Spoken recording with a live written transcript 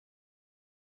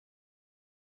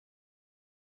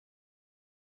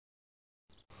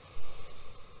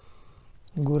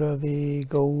Gurave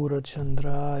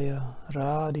Gaurachandraya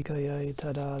Radhikaya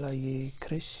Tadalaye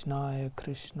Krishnaya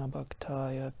Krishna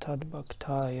Bhaktaya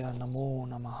Tadbhaktaya Namo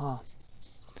Namaha.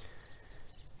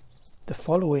 The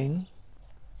following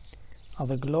are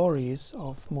the glories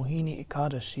of Mohini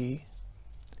Ekadashi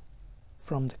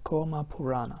from the Karma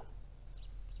Purana.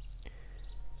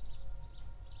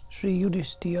 Shri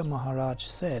Yudhishthira Maharaj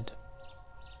said,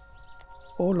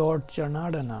 O Lord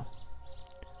Janardana,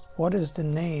 what is the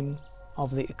name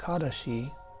of the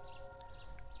Ekadashi,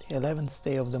 the 11th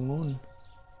day of the moon,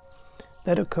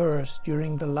 that occurs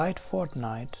during the light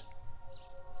fortnight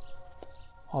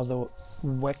or the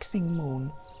waxing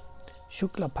moon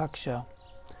Shukla Paksha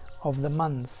of the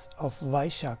month of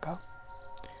Vaishakha,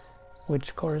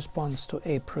 which corresponds to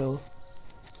April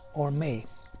or May?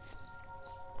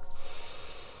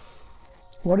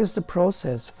 What is the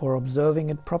process for observing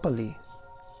it properly?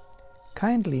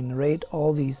 Kindly narrate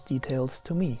all these details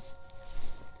to me.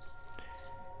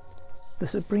 The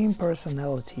Supreme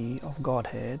Personality of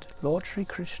Godhead, Lord Shri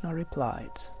Krishna, replied,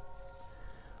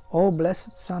 O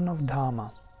blessed son of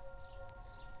Dharma,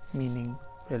 meaning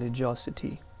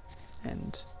religiosity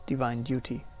and divine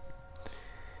duty,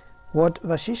 what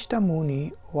Vasishta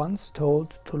Muni once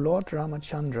told to Lord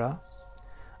Ramachandra,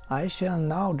 I shall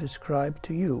now describe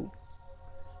to you.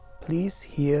 Please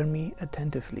hear me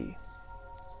attentively.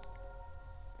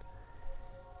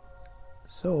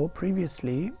 So,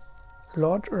 previously,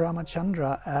 Lord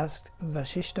Ramachandra asked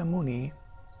Vasishta Muni,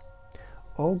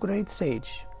 O great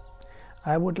sage,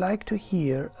 I would like to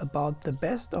hear about the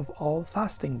best of all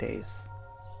fasting days,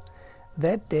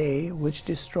 that day which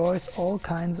destroys all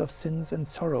kinds of sins and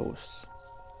sorrows.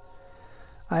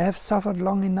 I have suffered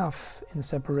long enough in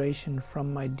separation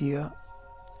from my dear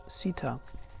Sita,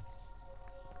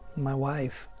 my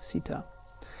wife Sita,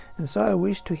 and so I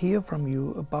wish to hear from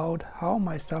you about how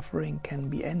my suffering can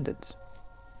be ended.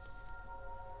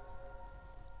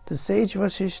 The sage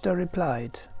Vasishta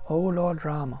replied, O Lord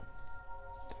Rama,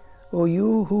 O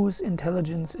you whose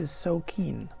intelligence is so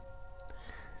keen,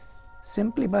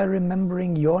 simply by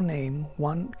remembering your name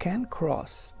one can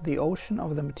cross the ocean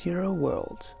of the material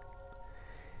world.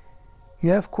 You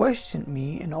have questioned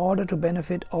me in order to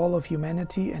benefit all of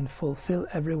humanity and fulfill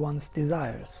everyone's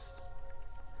desires.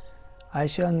 I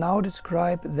shall now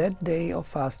describe that day of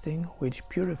fasting which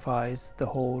purifies the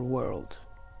whole world.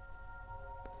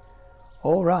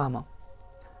 O Rama,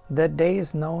 that day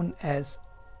is known as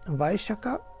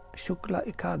Vaishakha Shukla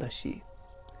Ekadashi,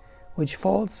 which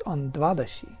falls on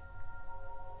Dvadashi,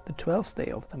 the 12th day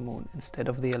of the moon instead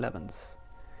of the 11th.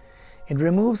 It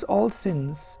removes all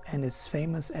sins and is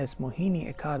famous as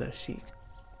Mohini Ekadashi.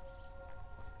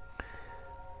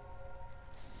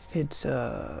 It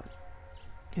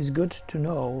is good to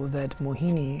know that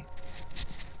Mohini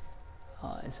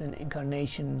is an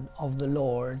incarnation of the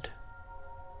Lord,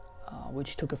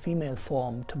 which took a female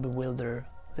form to bewilder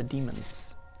the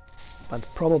demons, but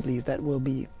probably that will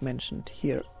be mentioned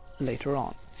here later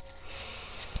on.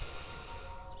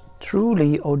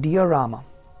 Truly, O dear Rama,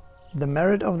 the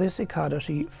merit of this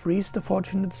Ekadashi frees the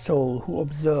fortunate soul who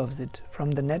observes it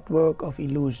from the network of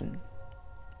illusion.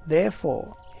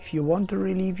 Therefore, if you want to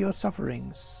relieve your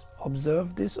sufferings,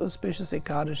 observe this auspicious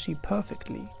Ekadashi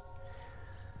perfectly,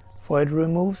 for it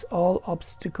removes all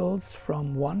obstacles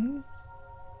from one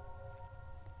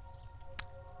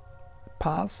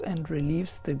path and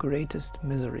relieves the greatest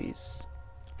miseries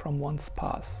from one's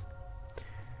path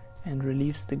and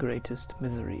relieves the greatest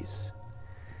miseries.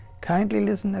 Kindly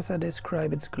listen as I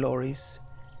describe its glories,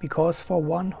 because for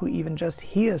one who even just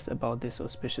hears about this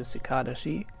auspicious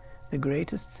Ekadashi, the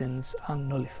greatest sins are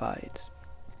nullified.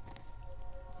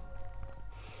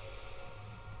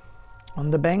 On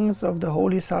the banks of the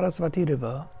holy Saraswati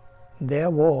river,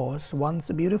 there was once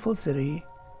a beautiful city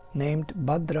named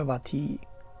Bhadravati,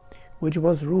 which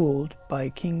was ruled by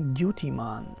King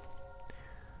Dutiman.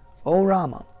 O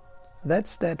Rama, that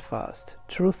steadfast,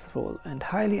 truthful, and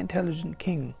highly intelligent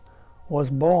king was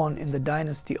born in the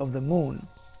dynasty of the moon,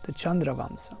 the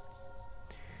Chandravamsa.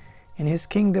 In his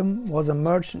kingdom was a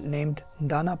merchant named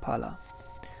Dhanapala,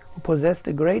 who possessed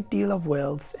a great deal of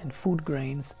wealth and food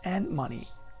grains and money.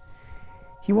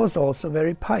 He was also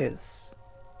very pious.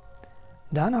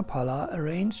 Dhanapala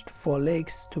arranged for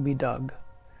lakes to be dug,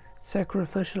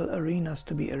 sacrificial arenas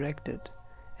to be erected,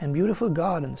 and beautiful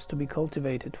gardens to be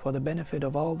cultivated for the benefit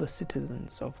of all the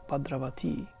citizens of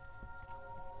Bhadravati.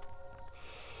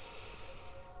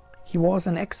 He was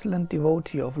an excellent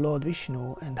devotee of Lord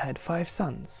Vishnu and had 5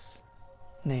 sons,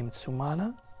 named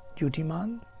Sumana,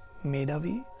 Dutiman,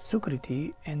 Medhavi,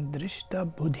 Sukriti, and Drishta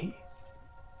Buddhi.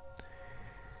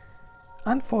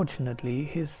 Unfortunately,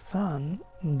 his son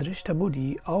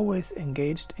Drishtabuddhi always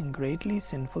engaged in greatly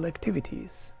sinful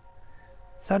activities,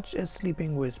 such as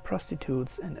sleeping with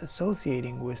prostitutes and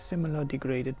associating with similar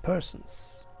degraded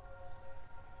persons.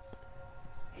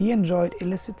 He enjoyed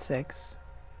illicit sex,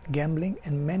 gambling,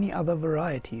 and many other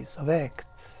varieties of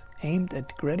acts aimed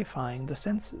at gratifying the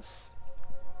senses.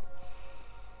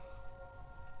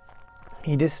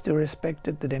 He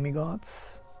disrespected the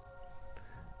demigods,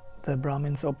 the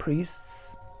Brahmins or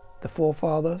priests, the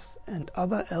forefathers, and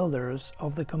other elders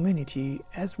of the community,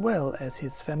 as well as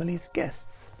his family's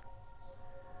guests.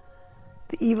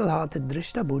 The evil-hearted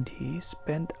Drishtabuddhi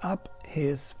spent up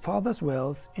his father's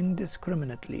wealth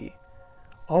indiscriminately,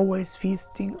 always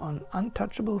feasting on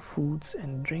untouchable foods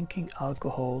and drinking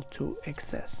alcohol to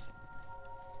excess.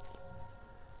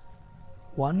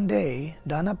 One day,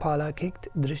 Dhanapala kicked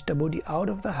Drishtabuddhi out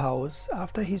of the house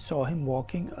after he saw him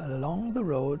walking along the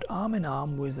road arm in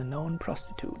arm with a known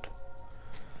prostitute.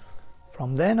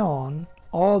 From then on,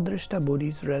 all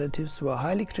Drishtabuddhi's relatives were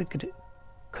highly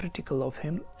critical of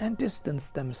him and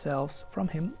distanced themselves from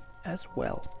him as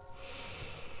well.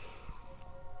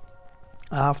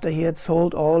 After he had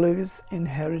sold all of his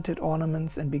inherited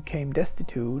ornaments and became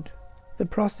destitute, the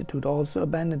prostitute also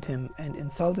abandoned him and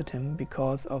insulted him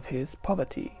because of his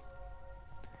poverty.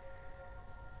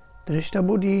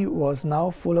 Drishtabuddhi was now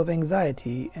full of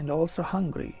anxiety and also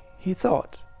hungry. He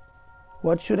thought,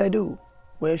 "What should I do?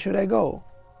 Where should I go?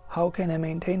 How can I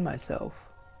maintain myself?"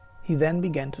 He then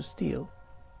began to steal.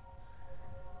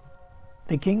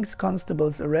 The king's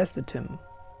constables arrested him,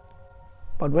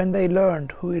 but when they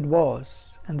learned who it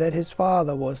was and that his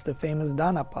father was the famous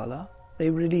Dhanapala, they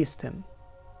released him.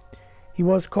 He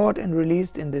was caught and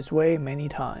released in this way many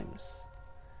times.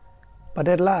 But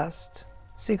at last,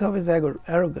 sick of his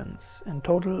arrogance and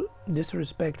total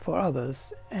disrespect for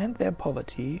others and their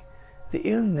poverty, the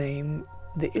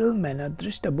ill-mannered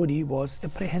Drishtabuddhi was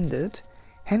apprehended,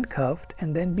 handcuffed,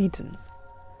 and then beaten.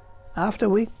 After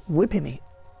whipping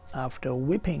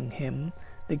him,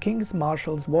 the king's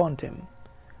marshals warned him,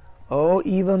 "O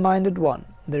evil-minded one,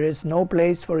 there is no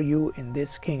place for you in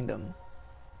this kingdom."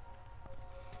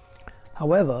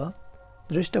 However,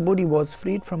 Drishtabuddhi was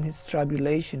freed from his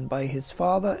tribulation by his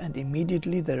father and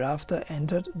immediately thereafter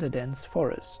entered the dense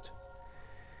forest.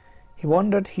 He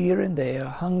wandered here and there,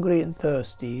 hungry and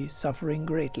thirsty, suffering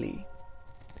greatly.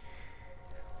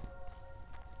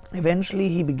 Eventually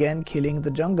he began killing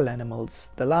the jungle animals,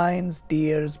 the lions,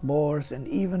 deers, boars, and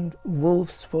even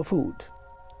wolves for food.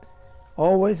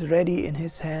 Always ready in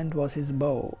his hand was his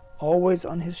bow, always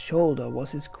on his shoulder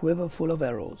was his quiver full of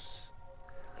arrows.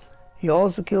 He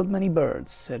also killed many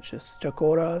birds, such as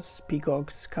chakoras,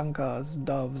 peacocks, kankas,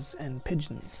 doves, and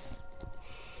pigeons.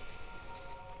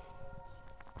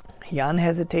 He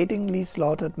unhesitatingly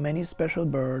slaughtered many special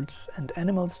birds and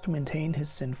animals to maintain his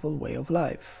sinful way of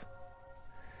life,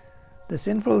 the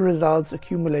sinful results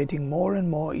accumulating more and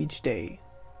more each day.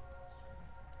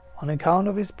 On account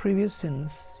of his previous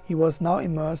sins, he was now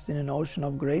immersed in an ocean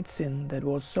of great sin that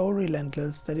was so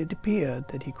relentless that it appeared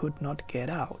that he could not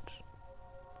get out.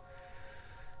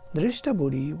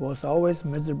 Drishtabuddhi was always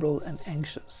miserable and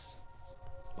anxious.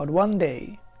 But one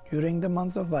day, during the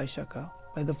month of Vaishakha,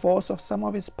 by the force of some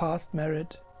of his past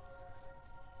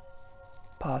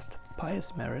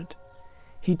pious merit,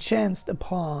 he chanced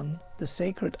upon the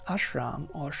sacred ashram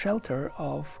or shelter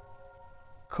of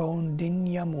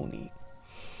Kaundinya Muni.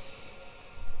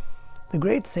 The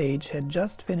great sage had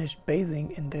just finished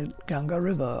bathing in the Ganga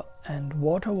river, and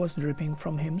water was dripping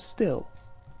from him still.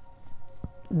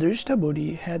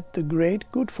 Drishtabuddhi had the great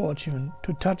good fortune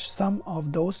to touch some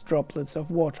of those droplets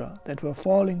of water that were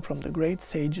falling from the great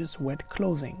sage's wet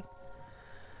clothing.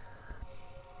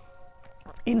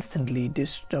 Instantly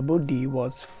Drishtabuddhi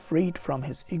was freed from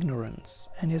his ignorance,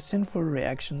 and his sinful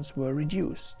reactions were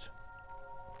reduced.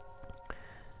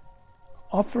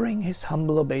 Offering his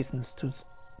humble obeisance to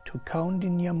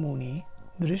Kaundinya Muni,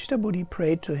 Drishtabuddhi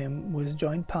prayed to him with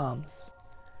joined palms.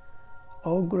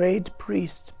 "O great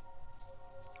priest,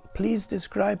 please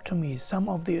describe to me some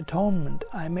of the atonement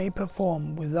I may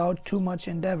perform without too much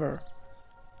endeavor.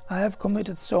 I have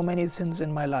committed so many sins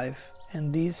in my life,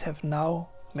 and these have now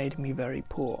made me very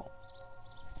poor."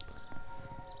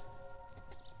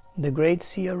 The great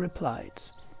seer replied,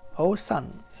 "O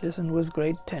son, listen with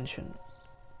great attention,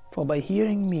 for by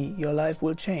hearing me your life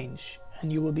will change,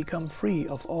 and you will become free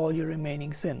of all your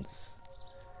remaining sins.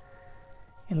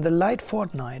 In the light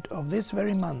fortnight of this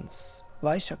very month,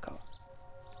 Vaishakha,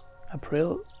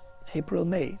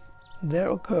 April-May,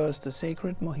 there occurs the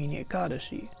sacred Mohini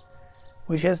Ekadashi,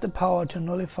 which has the power to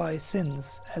nullify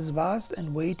sins as vast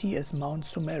and weighty as Mount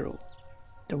Sumeru,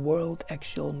 the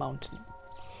world-actual mountain.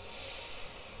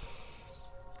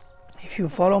 If you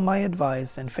follow my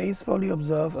advice and faithfully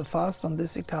observe a fast on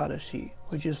this Ekadashi,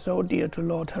 which is so dear to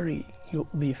Lord Hari, you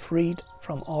will be freed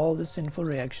from all the sinful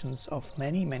reactions of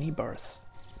many, many births.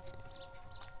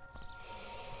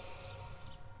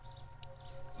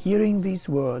 Hearing these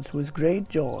words with great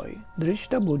joy,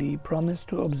 Drishtabuddhi promised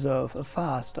to observe a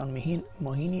fast on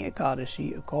Mohini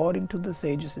Ekadashi according to the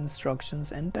sage's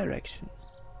instructions and direction.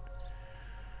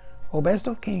 O best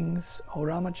of kings, O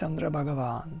Ramachandra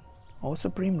Bhagavan, O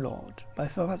Supreme Lord, by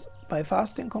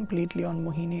fasting completely on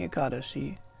Mohini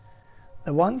Ekadashi,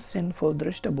 the once sinful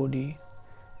Drishtabuddhi,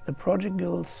 the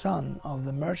prodigal son of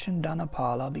the merchant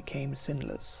Dhanapala, became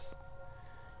sinless.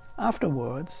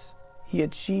 Afterwards, he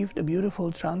achieved a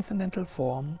beautiful transcendental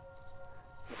form,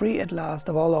 free at last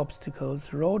of all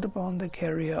obstacles, rode upon the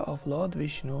carrier of Lord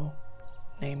Vishnu,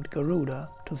 named Garuda,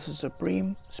 to the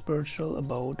supreme spiritual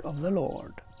abode of the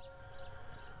Lord.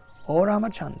 O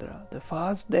Ramachandra, the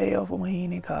fast day of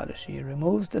Mohini Ekadashi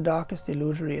removes the darkest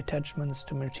illusory attachments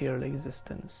to material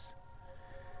existence.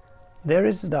 There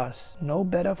is thus no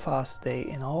better fast day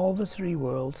in all the three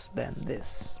worlds than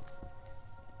this.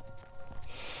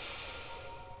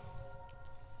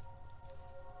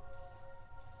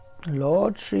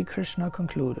 Lord Sri Krishna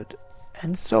concluded,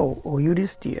 "And so, O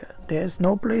Yudhisthira, there is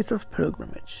no place of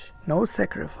pilgrimage, no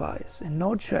sacrifice, and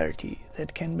no charity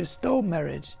that can bestow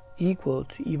merit equal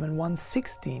to even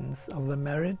 1/16 of the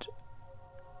merit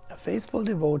a faithful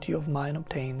devotee of mine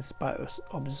obtains by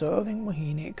observing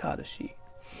Mohini Ekadashi.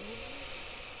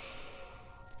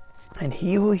 And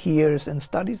he who hears and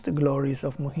studies the glories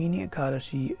of Mohini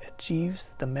Ekadashi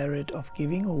achieves the merit of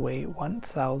giving away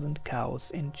 1,000 cows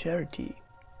in charity."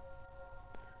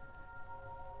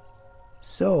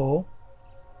 So,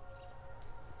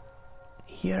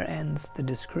 here ends the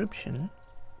description,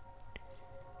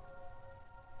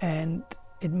 and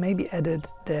it may be added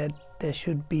that there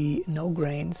should be no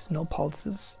grains, no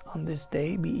pulses on this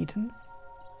day be eaten.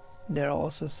 There are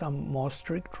also some more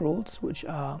strict rules which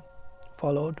are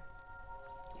followed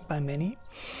by many,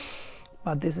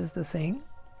 but this is the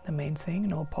main thing: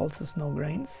 no pulses, no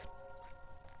grains.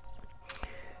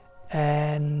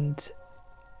 And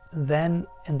then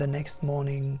in the next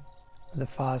morning the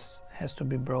fast has to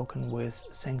be broken with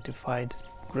sanctified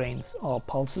grains or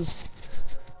pulses.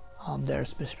 There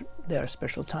are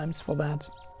special times for that,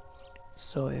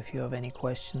 so if you have any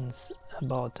questions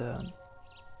about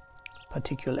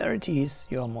particularities,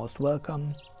 you are most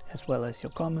welcome, as well as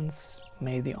your comments.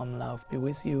 May the Om-Love be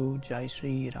with you. Jai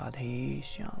Shri, Radhe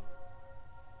Shyam.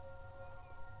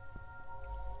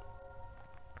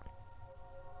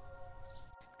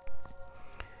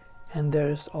 And there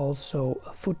is also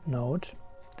a footnote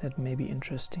that may be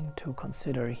interesting to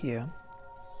consider here.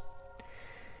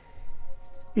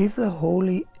 If the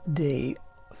holy day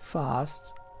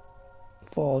fast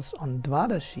falls on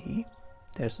Dvadashi,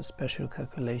 there's a special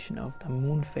calculation of the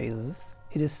moon phases,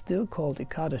 it is still called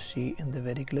Ekadashi in the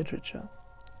Vedic literature.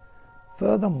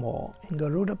 Furthermore, in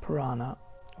Garuda Purana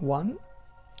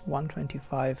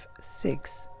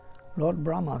 1.125.6, Lord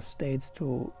Brahma states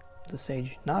to the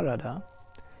sage Narada,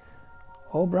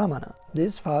 "O Brahmana,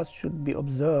 this fast should be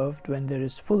observed when there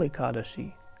is full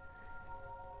Ekadashi,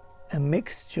 a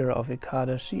mixture of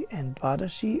Ekadashi and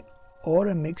Dvadashi, or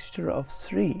a mixture of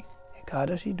three,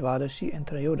 Ekadashi, Dvadashi and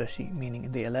Trayodashi, meaning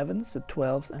the 11th, the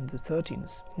 12th and the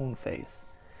 13th moon phase,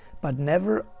 but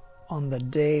never on the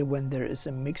day when there is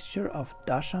a mixture of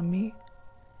Dashami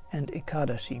and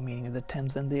Ekadashi, meaning the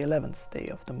 10th and the 11th day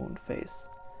of the moon phase."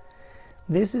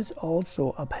 This is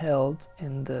also upheld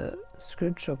in the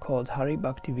scripture called Hari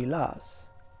Bhakti Vilas,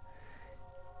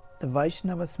 the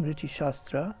Vaishnava Smriti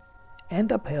Shastra,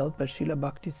 and upheld by Srila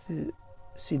Bhakti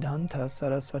Siddhanta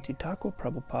Saraswati Thakur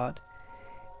Prabhupada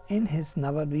in his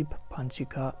Navadvip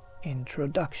Panchika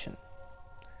introduction.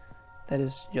 That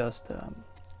is just a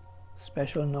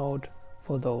special note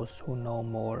for those who know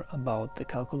more about the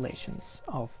calculations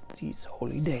of these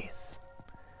holy days.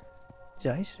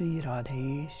 Jai Shri,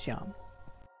 Radhe Shyam.